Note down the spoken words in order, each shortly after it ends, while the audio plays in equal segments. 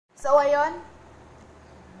So, ayun.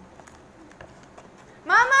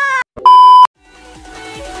 Mama!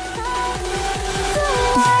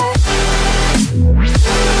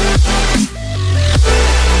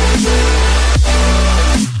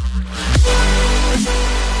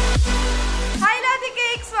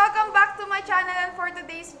 Welcome back to my channel, and for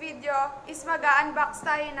today's video is mag-unbox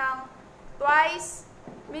tayo ng Twice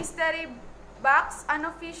mystery box,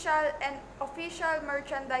 unofficial and official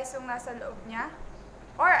merchandise yung nasa loob niya.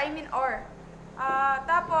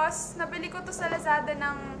 Tapos, nabili ko to sa Lazada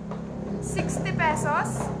ng 60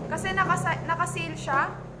 pesos kasi naka-sale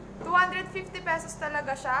siya. 250 pesos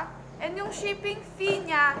talaga siya. And yung shipping fee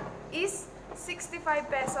niya is 65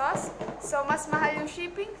 pesos. So, mas mahal yung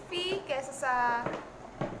shipping fee kesa sa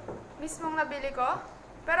mismong nabili ko.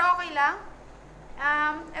 Pero okay lang.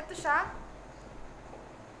 Ito siya.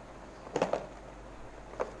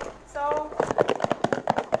 So,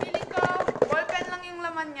 feeling ko, ballpen lang yung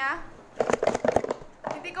laman niya.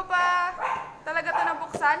 Hindi ko pa talaga ito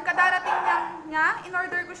nabuksan. Kadarating lang niya.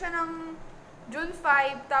 In-order ko siya ng June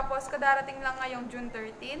 5. Tapos, kadarating lang ngayong June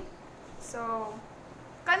 13. So,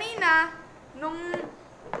 kanina, nung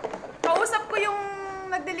kausap ko yung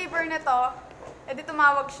nag-deliver nito, di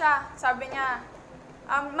tumawag siya. Sabi niya,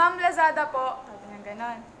 Ma'am Lazada po. Sabi niya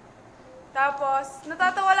ganon. Tapos,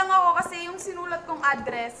 natatawa lang ako kasi yung sinulat kong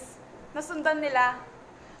address, nasundan nila.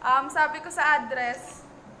 Sabi ko sa address,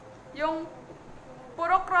 yung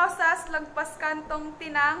puro Crosas, lagpas kantong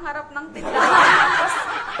Tinang, harap ng tindahan. Tapos,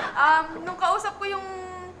 nung kausap ko yung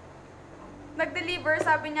nag-deliver,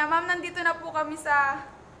 sabi niya, Ma'am, nandito na po kami sa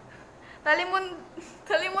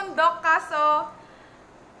Talimundok, kaso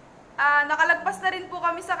nakalagpas na rin po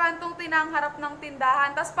kami sa kantong Tinang, harap ng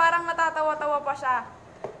tindahan. Tapos parang natatawa-tawa pa siya.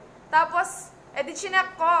 Tapos, di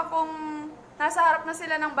chinek ko kung nasa harap na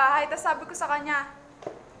sila ng bahay. Tapos sabi ko sa kanya,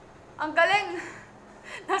 ang galing!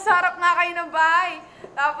 Nasa harap nga kayo ng bahay.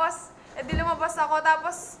 Tapos, di lumabas ako.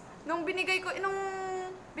 Tapos, nung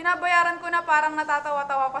binabayaran ko na, parang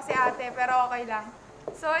natatawa-tawa pa si ate. Pero okay lang.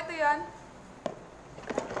 So, ito yun.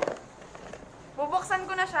 Bubuksan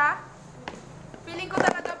ko na siya. Feeling ko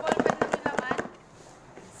talaga ballpen lang yung laman.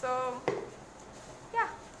 So, yeah,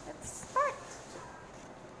 let's start.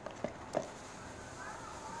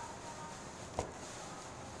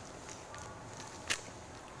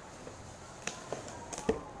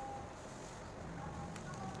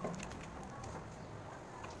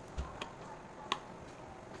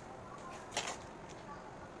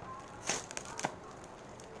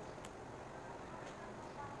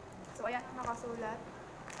 So, ayan, nakasulat.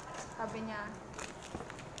 Sabi niya,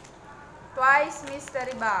 Twice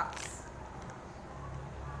mystery box.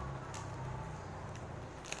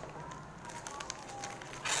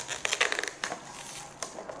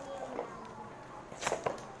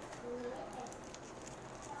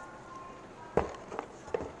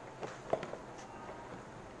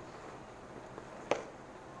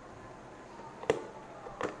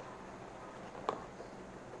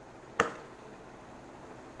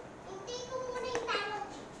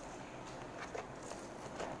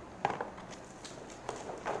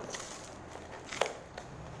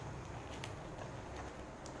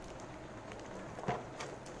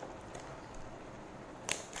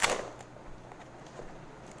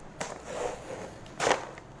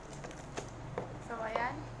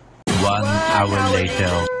 One hour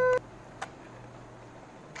later.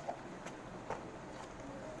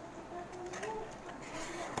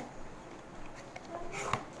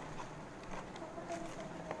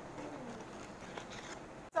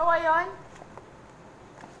 So, ayun.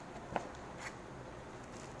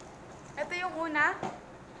 Ito yung una.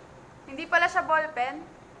 Hindi pala siya ballpen.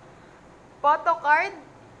 Photo card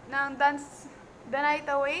ng Dance the Night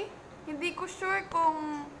Away. Hindi ko sure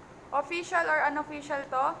kung official or unofficial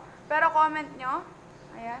to. Pero comment nyo.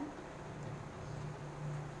 Ayan.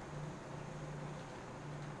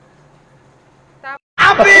 Tapos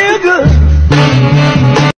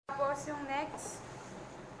yung next.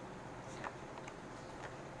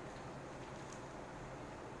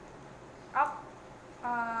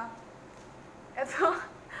 Ito.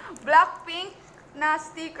 Blackpink na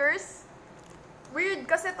stickers. Weird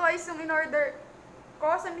kasi twice yung in-order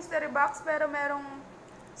ko sa mystery box, pero merong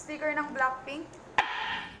sticker ng Blackpink.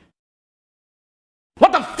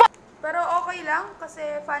 What the fuck? Pero okay lang kasi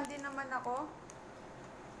fan din naman ako.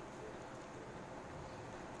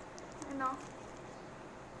 Ano?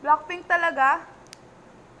 Blackpink talaga.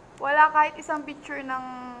 Wala kahit isang picture ng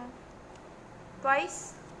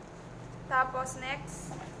Twice. Tapos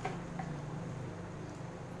next.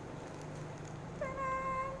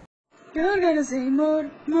 You're gonna say more.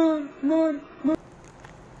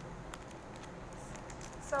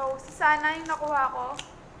 So, So, sana yung nakuha ko.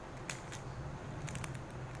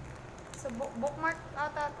 So, bookmark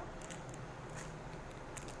ata to.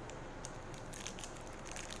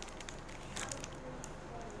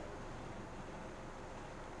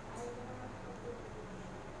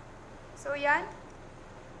 So, yan.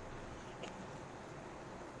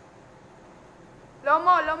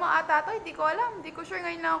 Lomo ata to. Hindi ko alam. Hindi ko sure,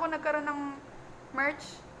 ngayon lang ako nagkaroon ng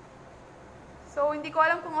merch. So, hindi ko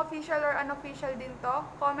alam kung official or unofficial din to.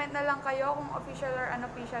 Comment na lang kayo kung official or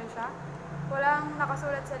unofficial siya. Walang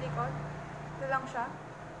nakasulat sa likod. Ito lang siya.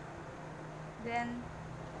 Then,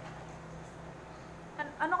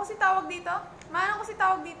 ano kasi tawag dito? Ano kasi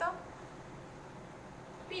tawag dito?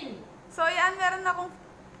 Pin. So, yan. Meron akong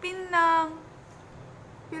pin ng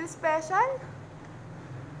Feel Special.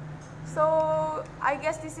 So, I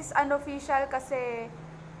guess this is unofficial kasi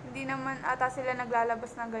hindi naman ata sila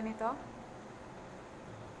naglalabas ng ganito.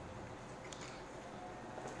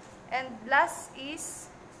 And last is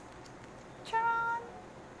charan!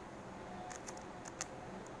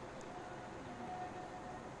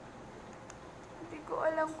 Hindi ko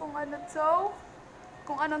alam kung ano to,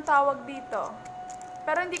 kung anong tawag dito.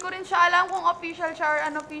 Pero hindi ko rin siya alam kung official siya or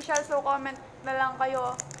unofficial, so comment na lang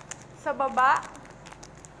kayo sa baba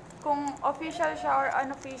kung official siya or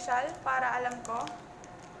unofficial para alam ko.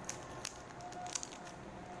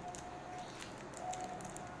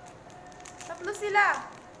 Tatlo sila.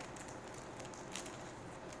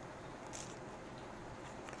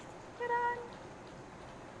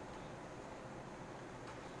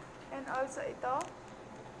 And also ito.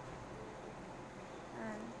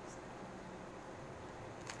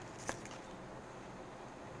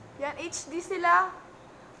 Yan, HD sila.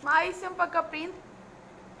 Maayos yung pagka-print.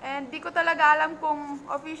 And di ko talaga alam kung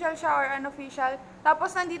official siya or unofficial.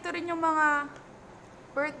 Tapos nandito rin yung mga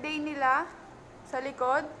birthday nila sa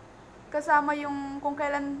likod. Kasama yung kung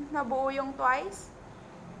kailan nabuo yung twice.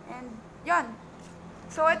 And yon.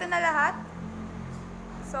 So, ito na lahat.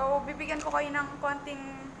 So, bibigyan ko kayo ng konting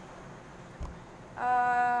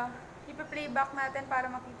ipa-playback natin para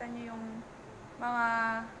makita nyo yung mga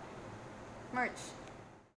merch.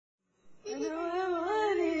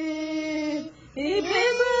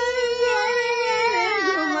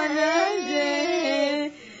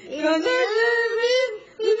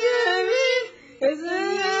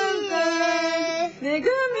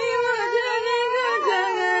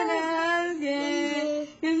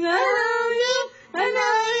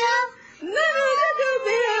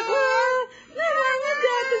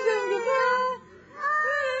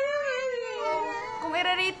 Kung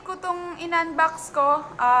i-rate ko tong in-unbox ko,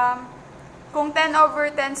 kung 10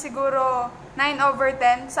 over 10, siguro 9 over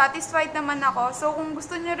 10. Satisfied naman ako. So, kung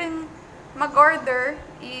gusto nyo rin mag-order,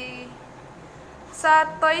 sa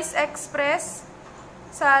Toys Express,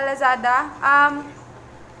 sa Lazada,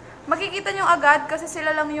 makikita nyo agad kasi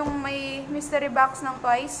sila lang yung may mystery box ng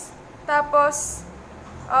Toys. Tapos,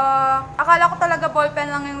 akala ko talaga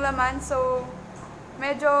ballpen lang yung laman. So,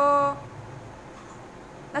 medyo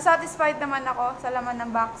nasatisfied naman ako sa laman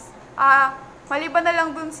ng box. Maliban na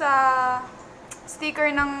lang dun sa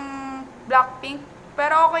sticker ng Blackpink.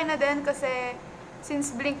 Pero okay na din kasi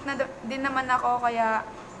since Blink na din naman ako, kaya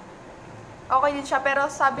okay din siya. Pero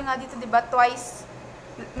sabi nga dito, diba, Twice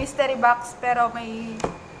mystery box pero may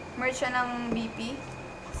merch siya ng BP.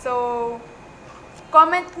 So,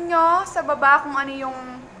 comment nyo sa baba kung ano yung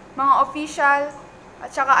mga official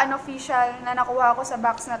at saka unofficial na nakuha ko sa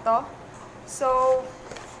box na to. So,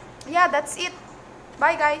 yeah, that's it.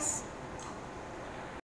 Bye, guys!